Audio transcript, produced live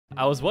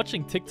I was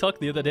watching TikTok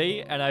the other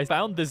day and I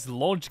found this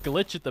launch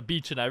glitch at the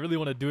beach and I really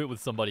want to do it with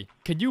somebody.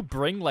 Can you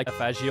bring like a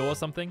Faggio or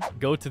something?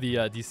 Go to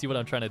the, do you see what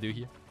I'm trying to do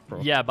here?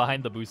 Bro. Yeah,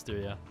 behind the booster,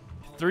 yeah.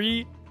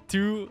 3,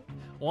 2,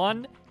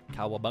 1.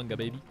 Cowabunga,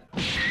 baby.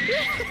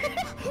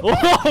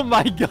 Oh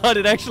my god,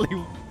 it actually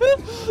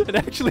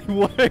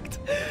worked.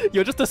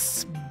 You're just a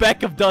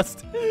speck of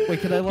dust.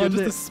 Wait, can I land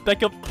You're just a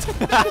speck of...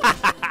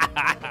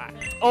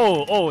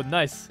 Oh,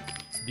 nice.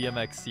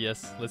 BMX,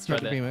 yes. Let's try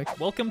that. BMX.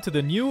 Welcome to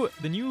the new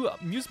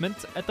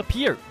amusement at the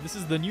pier. This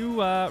is the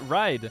new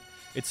ride.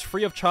 It's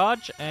free of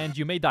charge and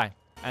you may die.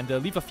 And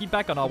leave a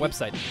feedback on our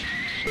website.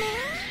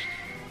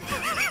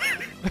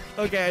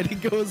 Okay, I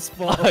didn't go as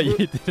far. Oh, you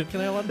didn't.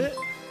 Can I land it?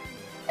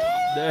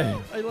 There.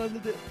 I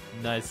landed it.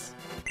 Nice.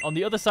 On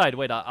the other side,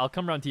 wait, I'll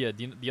come around here.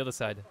 The other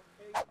side.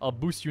 I'll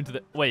boost you into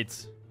the...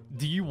 Wait.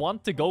 Do you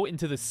want to go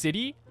into the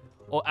city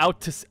or out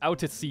to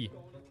sea?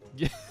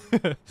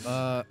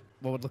 What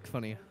would look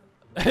funny?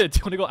 Do you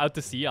want to go out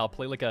to sea? I'll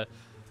play like a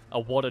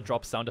water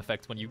drop sound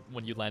effect when you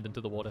land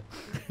into the water.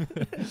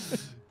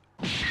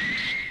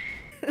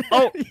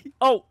 Oh!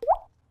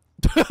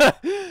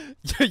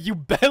 You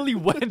barely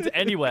went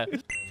anywhere.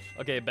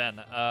 Okay,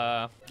 Ben.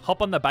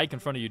 Hop on the bike in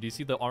front of you. Do you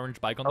see the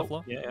orange bike on the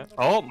floor? Yeah.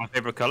 Oh, my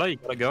favorite color. You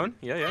got it going.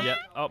 Yeah. Yeah.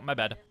 Oh, my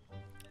bad.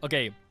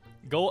 Okay,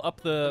 go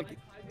up the.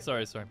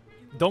 Sorry.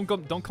 Don't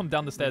come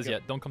down the stairs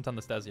yet. Don't come down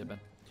the stairs yet, Ben.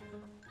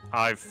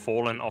 I've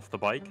fallen off the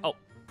bike. Oh.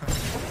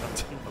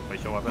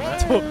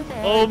 Oh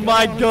Oh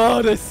my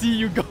god, I see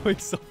you going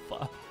so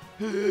far.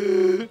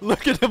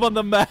 Look at him on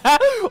the map.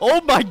 Oh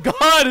my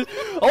god.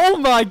 Oh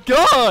my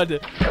god.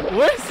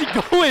 Where is he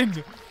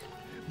going?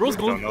 Bro's I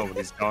going. don't know, but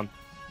he's gone.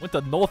 Went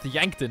to North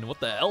Yankton. What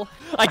the hell?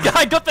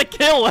 I got the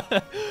kill. All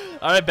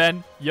right,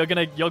 Ben. You're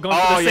going for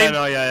the same.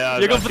 Yeah.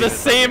 You're going for the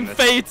same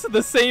fate.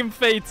 The same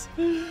fate.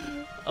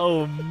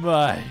 Oh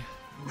my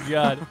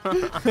god.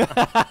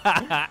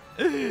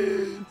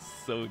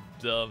 So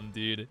dumb,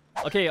 dude.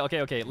 Okay.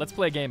 Let's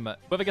play a game.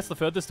 Whoever gets the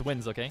furthest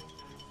wins, okay?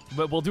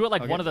 But we'll do it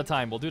like one at a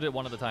time. We'll do it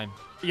one at a time.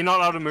 You're not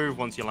allowed to move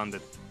once you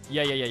landed.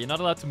 Yeah. You're not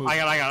allowed to move.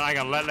 Hang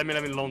on. Let me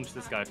launch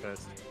this guy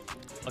first.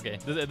 Okay.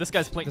 This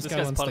guy's playing. This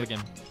guy's part of the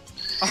game.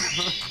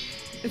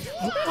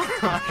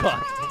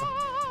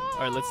 All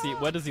right. Let's see.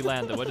 Where does he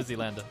land?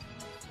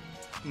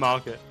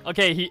 Mark it.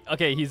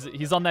 Okay.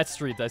 He's on that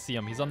street. I see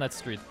him. He's on that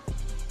street.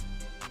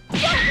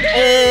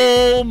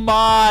 Oh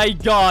my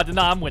god.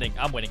 Nah, I'm winning.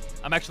 I'm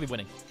actually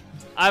winning.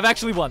 I've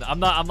actually won. I'm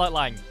not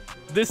lying.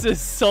 This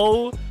is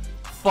so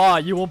far.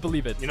 You won't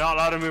believe it. You're not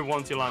allowed to move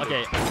once you land.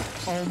 Okay.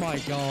 Oh my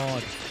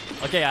god.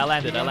 Okay, I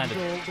landed. I landed.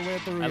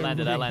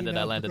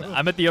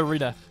 I'm at the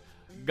arena.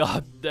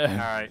 God damn.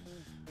 Alright.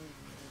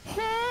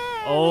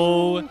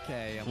 Oh.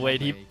 Okay,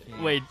 wait.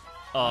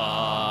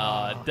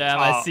 Oh, damn.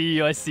 Oh. I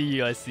see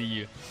you.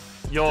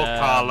 Your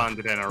car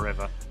landed in a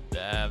river.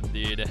 Damn,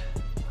 dude.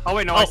 Oh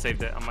wait, no, I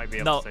saved it. I might be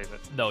able to save it.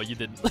 No, you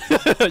didn't.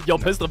 Your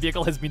personal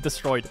vehicle has been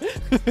destroyed.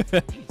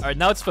 Alright,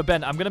 now it's for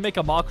Ben. I'm gonna make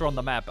a marker on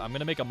the map. Can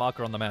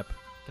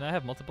I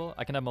have multiple?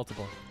 I can have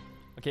multiple.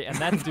 Okay, and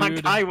that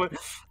dude...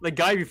 the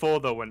guy before,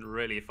 though, went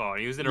really far.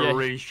 He was in a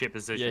really shit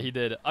position. Yeah, he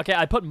did. Okay,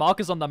 I put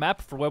markers on the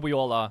map for where we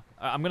all are.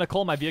 I'm gonna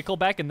call my vehicle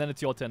back, and then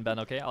it's your turn, Ben,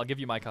 okay? I'll give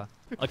you my car.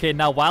 Okay,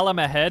 now while I'm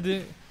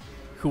ahead,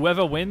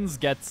 whoever wins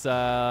gets,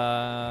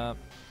 300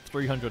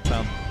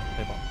 pound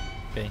paper.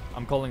 Okay,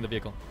 I'm calling the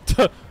vehicle.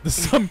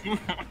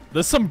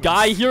 There's some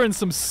guy here in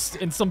some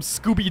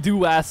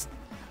Scooby-Doo ass.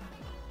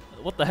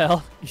 What the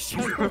hell? He's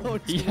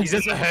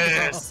in the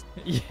hearse.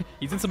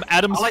 He's in some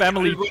Addams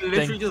Family we're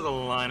literally thing. just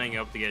lining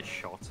up to get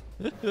shot.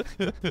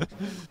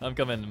 I'm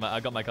coming. I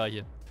got my car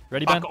here.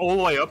 Ready, Ben? Back all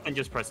the way up and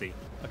just press E.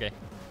 Okay.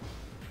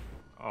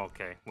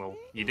 Okay, well,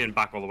 you didn't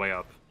back all the way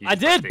up. I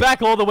did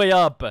back all the way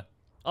up.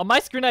 On my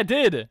screen, I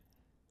did. Wait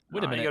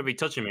a minute. You gotta be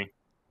touching me.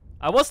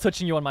 I was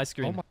touching you on my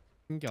screen. Oh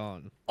my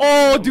god.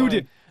 Oh,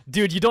 dude.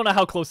 Dude, you don't know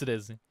how close it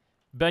is.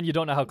 Ben, you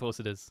don't know how close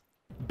it is.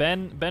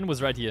 Ben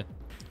was right here.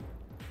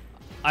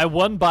 I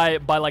won by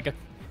like a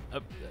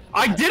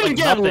I didn't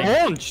get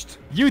launched.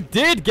 You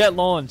did get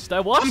launched. I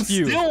watched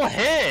you. I'm still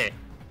here.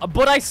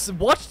 But I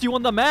watched you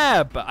on the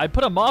map. I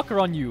put a marker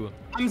on you.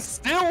 I'm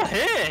still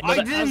here. No,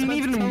 I didn't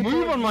even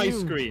move on my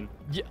screen.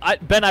 Yeah,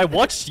 Ben, I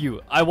watched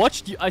you. I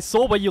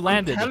saw where you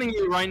landed. I'm telling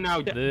you right now,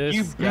 you guy.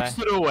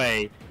 boosted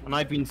away, and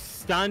I've been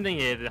standing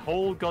here the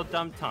whole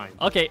goddamn time.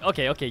 Okay.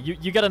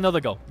 You get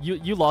another go.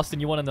 You lost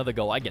and you want another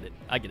go. I get it.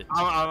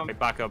 I'm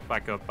back up.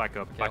 Okay,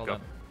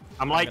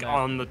 I'm like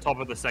on the top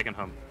of the second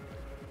hump.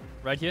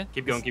 Right here?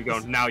 Keep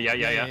going. Now, yeah.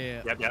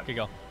 Yep. Okay,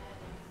 go.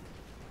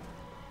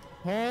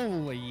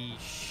 Holy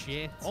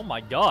shit. Oh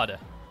my god.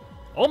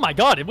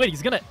 Wait,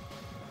 he's gonna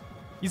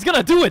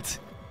do it.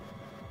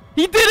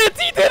 He did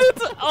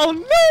it. Oh, no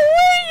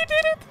way, he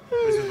did it.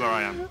 This is where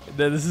I am.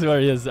 This is where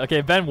he is.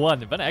 Okay, Ben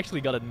won. Ben actually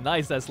got a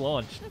nice ass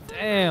launch.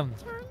 Damn.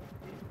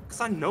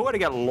 Because I know where to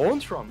get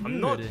launched from. Dude. I'm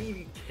not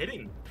even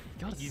kidding.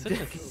 God, it's such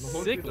a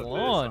sick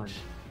launch.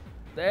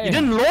 You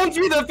didn't launch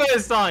me the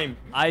first time.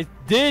 I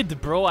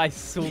did, bro. I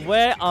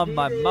swear on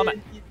my mama.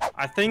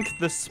 I think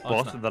the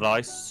spot not. that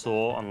I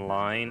saw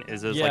online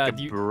is there's Yeah, like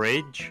a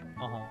bridge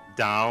Uh-huh.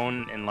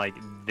 down in like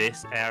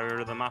this area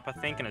of the map, I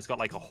think, and it's got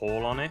like a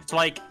hole on it. It's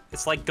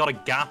like got a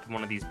gap in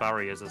one of these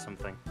barriers or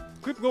something.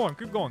 Keep going,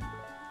 keep going.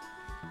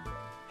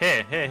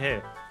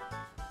 Here.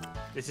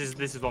 This is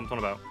what I'm talking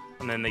about.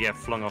 And then they get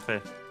flung off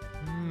here.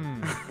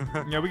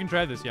 Yeah, we can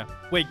try this, yeah.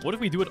 Wait, what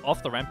if we do it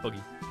off the ramp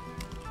buggy?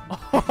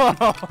 What's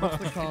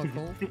the car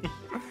called?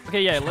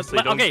 Okay, yeah, let's... So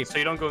you don't, okay. so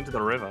you don't go into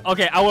the river.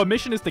 Okay, our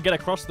mission is to get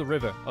across the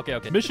river. Okay.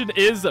 Mission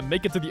is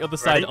make it to the other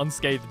side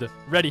unscathed.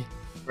 Ready.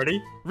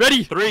 Ready?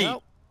 Ready! 3,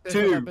 Nope.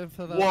 2,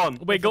 1.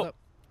 Wait, go.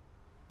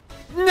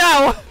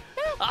 No!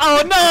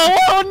 Oh no!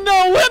 Oh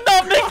no! We're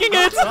not making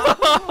it!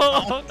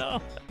 Oh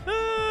no!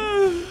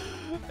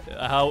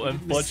 How There's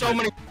unfortunate. so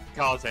many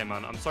cars here,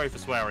 man. I'm sorry for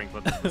swearing,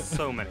 but there's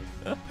so many.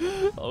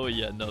 Oh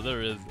yeah, no,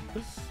 there is.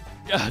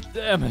 God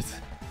damn it.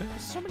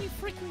 So many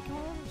freaking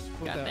cars.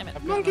 God damn it.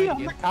 I've got an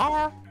idea.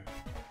 car.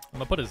 I'm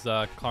gonna put his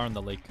car in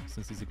the lake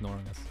since he's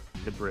ignoring us.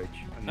 The bridge.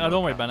 No,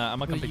 don't worry, Ben. I'm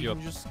gonna come Wait, pick you up.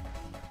 can just-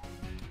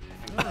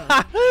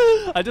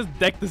 I just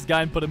decked this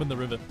guy and put him in the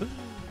river.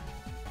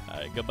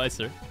 Alright, goodbye,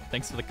 sir.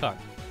 Thanks for the car.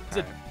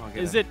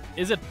 Is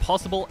it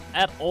possible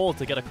at all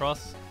to get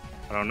across?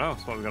 I don't know.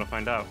 That's what we're gonna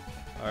find out.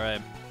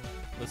 Alright.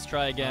 Let's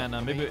try again.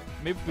 Maybe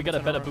we get a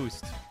turn better around.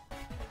 boost.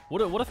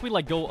 What if we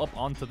like go up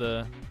onto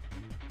the...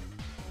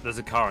 There's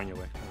a car on your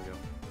way. There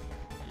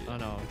we go. Oh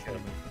no. Okay.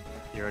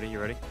 You ready? You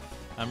ready?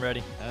 I'm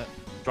ready.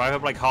 Drive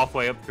up like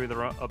halfway up through the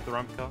up the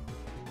ramp car.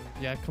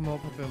 Yeah, come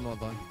up a bit more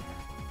then.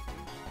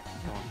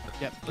 Come on.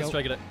 Yep, Let's go.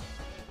 try get it.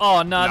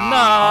 Oh, no,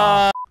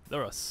 Nah. no!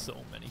 There are so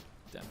many.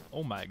 Damn.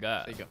 Oh my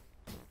god. There you go.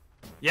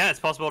 Yeah, it's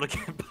possible to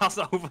get pass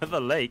over the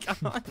lake.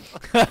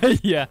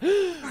 Yeah.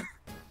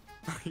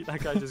 That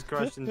guy just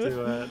crashed into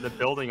the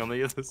building on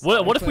the other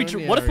side. What if we Clear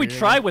in the what if we area,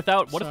 try yeah.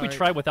 without what if we Sorry.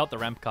 try without the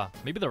ramp car?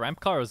 Maybe the ramp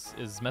car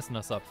is messing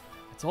us up.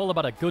 It's all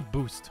about a good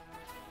boost.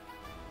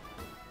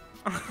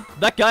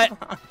 That guy,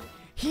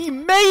 he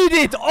made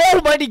it!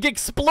 Oh my, he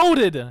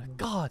exploded!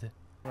 God.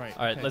 Right.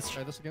 All right, okay, let's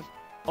try this again.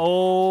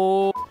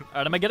 Oh. All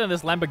right, am I getting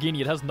this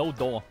Lamborghini? It has no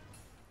door.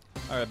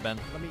 All right, Ben.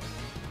 Let me.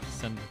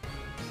 Send.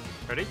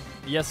 Ready?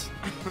 Yes.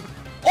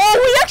 Oh,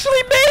 we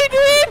actually made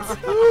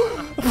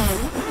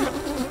it!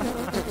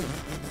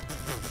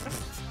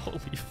 Holy.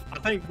 I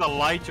think the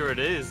lighter it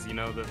is, you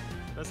know, the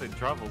less it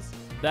travels.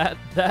 That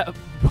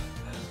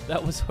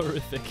was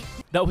horrific.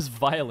 That was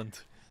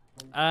violent.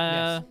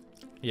 Yeah.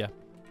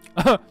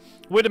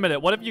 Wait a minute.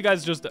 What if you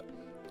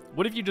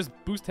just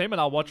boost him and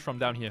I'll watch from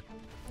down here?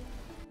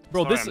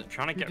 Bro, Sorry, this I'm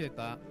trying to Who get did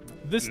that?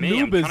 this me.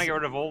 I'm noob is trying to get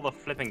rid of all the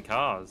flipping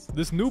cars.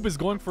 this noob is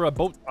going for a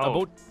boat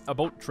Oh. a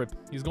boat trip.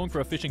 He's going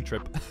for a fishing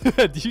trip.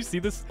 Do you see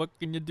this? What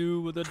can you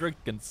do with a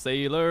drunken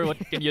sailor? What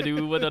can you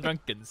do with a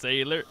drunken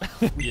sailor?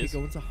 We Yes. could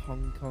go into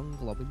Hong Kong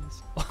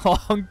lobbies.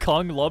 Hong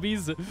Kong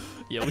lobbies?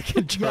 Yeah, we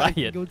can Yeah, I try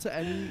can it. go to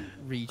any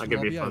region That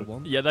could be lobby I fun.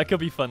 want. Yeah, that could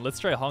be fun. Let's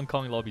try Hong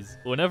Kong lobbies.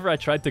 Whenever I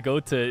tried to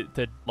go to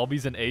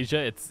lobbies in Asia,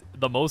 it's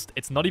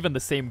not even the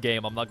same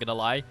game, I'm not gonna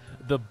lie.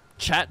 The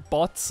chat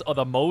bots are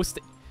the most...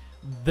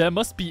 There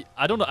must be...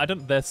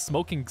 they're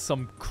smoking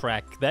some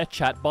crack. Their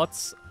chat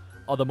bots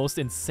are the most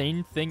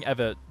insane thing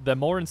ever. They're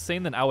more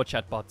insane than our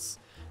chat bots.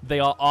 They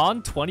are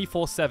on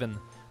 24/7.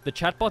 The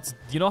chatbots,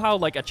 do you know how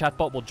like a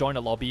chatbot will join a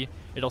lobby,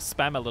 it'll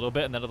spam a little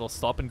bit and then it'll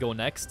stop and go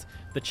next?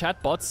 The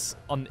chatbots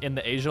in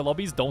the Asia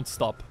lobbies don't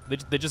stop.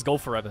 They just go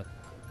forever.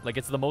 Like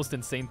it's the most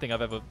insane thing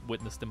I've ever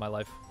witnessed in my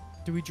life.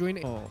 Do we join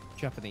it? Oh,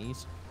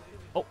 Japanese.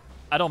 Oh,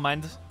 I don't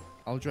mind.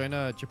 I'll join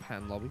a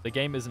Japan lobby. The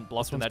game isn't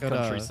blocked in one's that got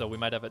country, a- so we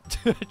might have a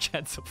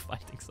chance of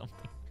finding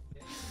something.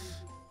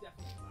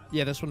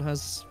 Yeah, this one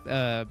has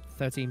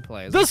 13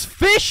 players. There's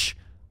fish!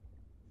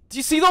 Do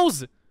you see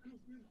those?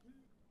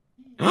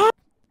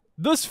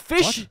 There's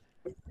fish!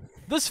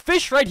 There's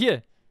fish right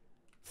here!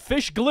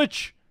 Fish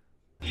glitch!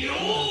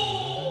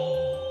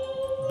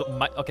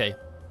 Okay.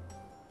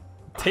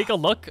 Take a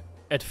look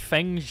at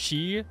Feng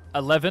Shi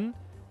 11.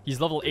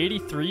 He's level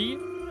 83.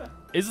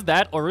 Is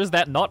that or is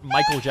that not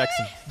Michael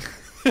Jackson?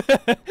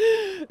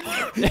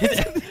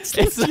 it's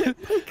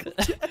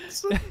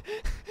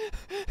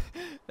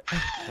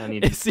I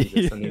need to see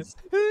this. I need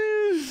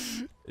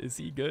to- Is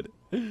he good?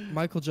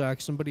 Michael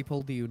Jackson, but he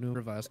pulled the Uno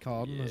reverse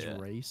card in his Yeah.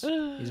 race.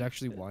 He's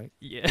actually white.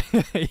 Yeah.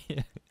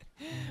 Yeah.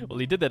 Well,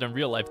 he did that in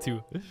real life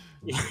too.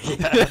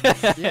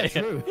 Yeah,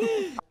 true.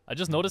 I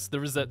just noticed there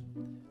was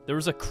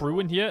a crew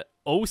in here.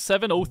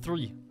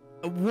 0703.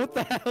 What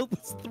the hell?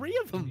 There's 3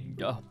 of them.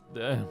 God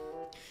damn.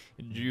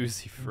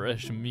 Juicy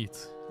fresh meat.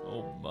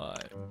 Oh my.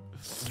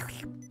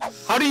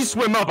 How do you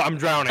swim up? I'm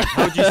drowning.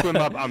 How do you swim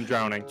up? I'm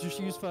drowning. Just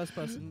use first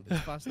person.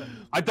 It's faster.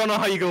 I don't know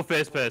how you go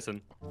first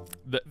person.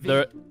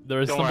 There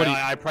is Don't somebody.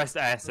 worry, I pressed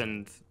S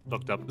and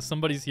looked up.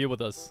 Somebody's here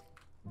with us.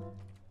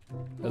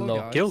 Hello.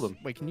 guys. Kill them.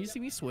 Wait, can you see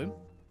me swim?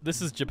 This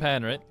is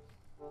Japan, right?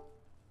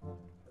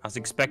 I was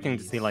expecting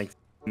to see like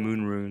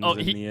moon runes. Oh,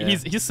 in the air.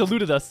 he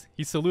saluted us.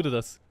 He saluted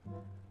us.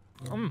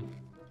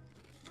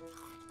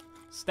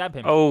 Stab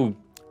him. Oh,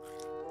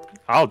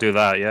 I'll do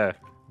that. Yeah.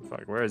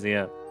 Fuck, where is he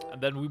at? And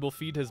then we will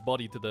feed his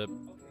body to the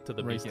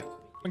Right beast. here.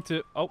 Going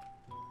to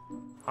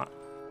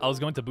I was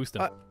going to boost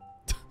him.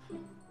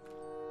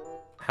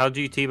 How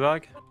do you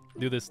teabag?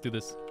 Do this.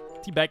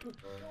 Teabag.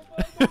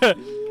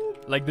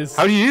 Like this.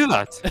 How do you do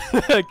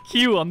that?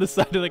 Q on the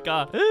side of the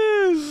car.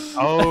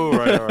 Oh,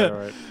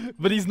 right.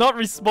 But he's not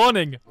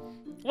respawning.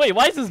 Wait,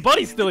 why is his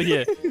body still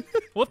here?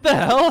 What the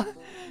hell?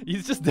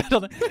 He's just dead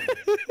on the...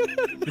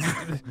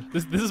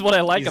 This is what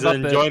I like He's about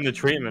enjoying the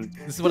treatment.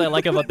 This is what I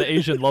like about the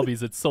Asian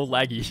lobbies. It's so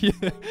laggy.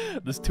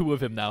 There's 2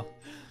 of him now.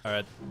 All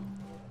right.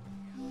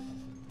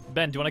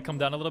 Ben, do you want to come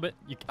down a little bit?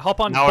 You hop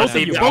on. I want Both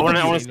of you.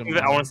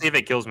 to see if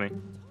it kills me.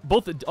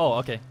 Both. Oh,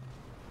 okay.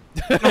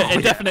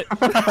 Indefinite.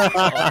 Can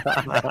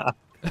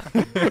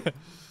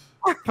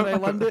I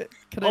land it?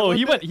 Can I Oh,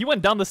 land he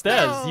went down the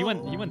stairs. No.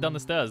 He went down the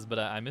stairs, but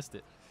I missed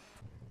it.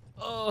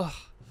 Oh.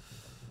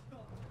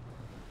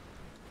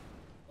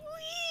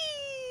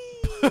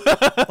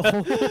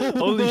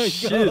 Holy my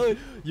shit! God.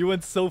 You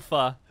went so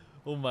far.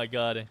 Oh my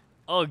god.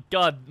 Oh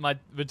god, my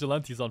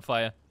vigilante's on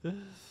fire.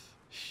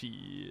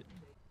 Shit.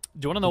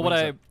 Do you wanna know what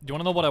I? Do you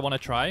wanna know what I wanna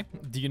try?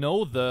 Do you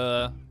know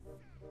the?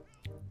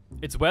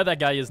 It's where that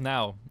guy is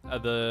now.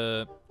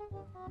 The.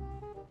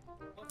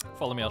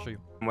 Follow me. I'll show you.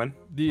 When?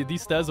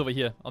 These stairs over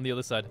here on the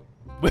other side.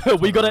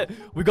 we gotta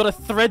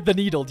thread the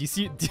needle. Do you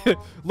see?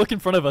 Look in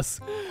front of us.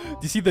 Do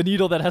you see the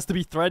needle that has to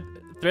be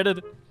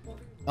threaded?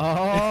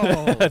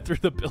 Oh. Through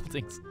the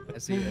buildings. I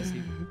see.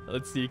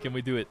 Let's see, can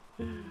we do it?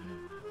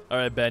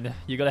 Alright, Ben,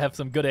 you gotta have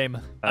some good aim.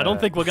 I don't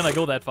think we're gonna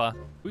go that far.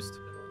 Boost.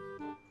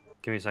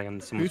 Give me a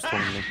second. Someone's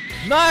calling me.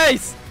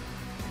 Nice!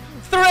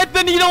 Thread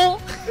the needle!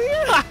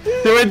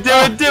 Do it!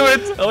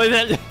 Oh,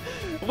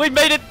 we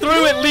made it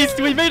through at least!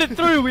 We made it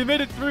through! We made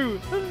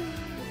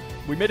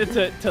it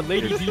to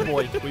Lady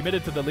D-Boy. We made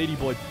it to the Lady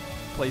Boy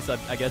place,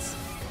 I guess.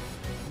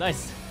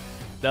 Nice.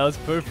 That was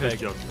perfect.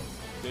 Good job.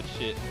 Good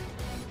shit.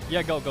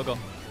 Yeah, go. 1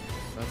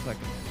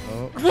 second.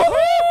 Oh.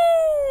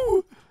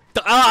 Woohoo!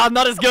 Ah, I'm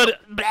not as good.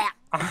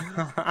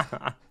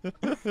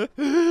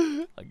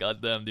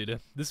 God damn, dude.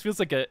 This feels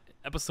like a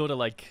episode of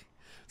like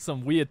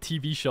some weird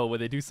TV show where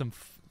they do some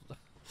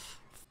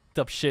f***ed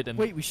up shit and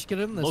Wait, we should get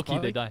in this. low-key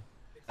they party.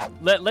 die.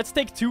 Let's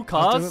take 2 Let's do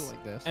cars it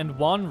like this. and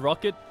 1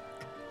 rocket.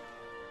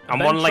 I'm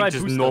Ben, on try like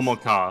just boost normal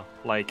us. car.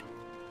 Like.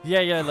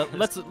 Yeah.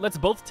 Let's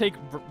both take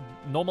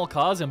normal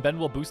cars and Ben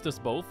will boost us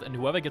both, and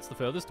whoever gets the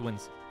furthest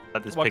wins.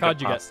 Let this What pick card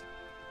up you get? pass.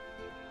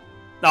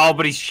 No,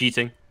 but he's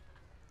cheating.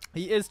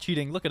 He is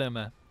cheating. Look at him,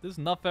 man. This is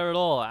not fair at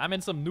all. I'm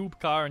in some noob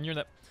car and you're in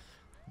that.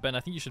 Ben,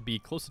 I think you should be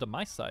closer to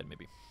my side,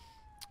 maybe.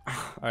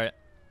 All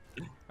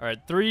right.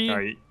 3,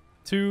 Sorry.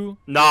 2.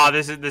 Nah,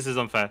 this is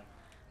unfair.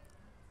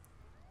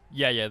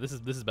 Yeah. This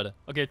is better.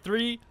 Okay,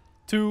 3,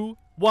 2,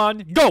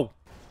 1, go!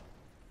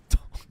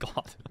 Oh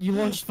God. You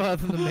launched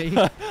farther than me.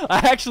 I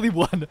actually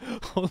won.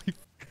 Holy.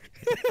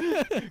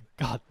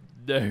 God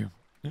damn.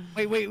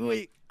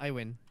 Wait. I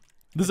win.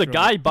 There's a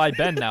guy by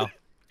Ben now.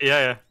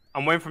 Yeah.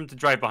 I'm waiting for him to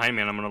drive behind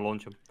me and I'm gonna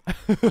launch him.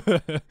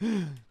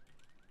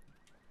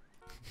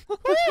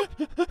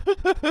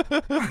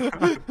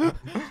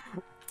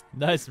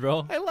 Nice,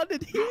 bro. I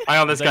landed here. I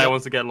know this that guy your-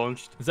 wants to get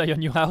launched. Is that your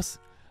new house?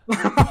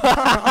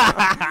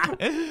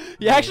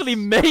 You actually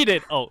made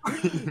it. Oh,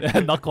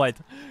 not quite.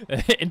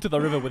 Into the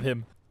river with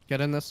him. Get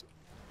in this.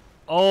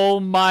 Oh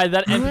my,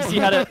 that NPC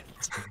had a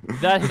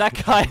that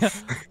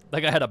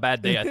guy had a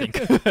bad day, I think.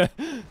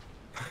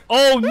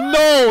 Oh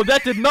no,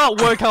 that did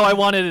not work how I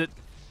wanted it.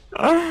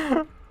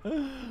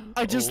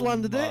 I just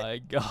landed it. Oh my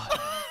god.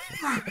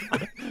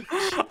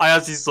 I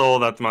actually saw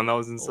that, man. That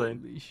was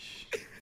insane. Holy sh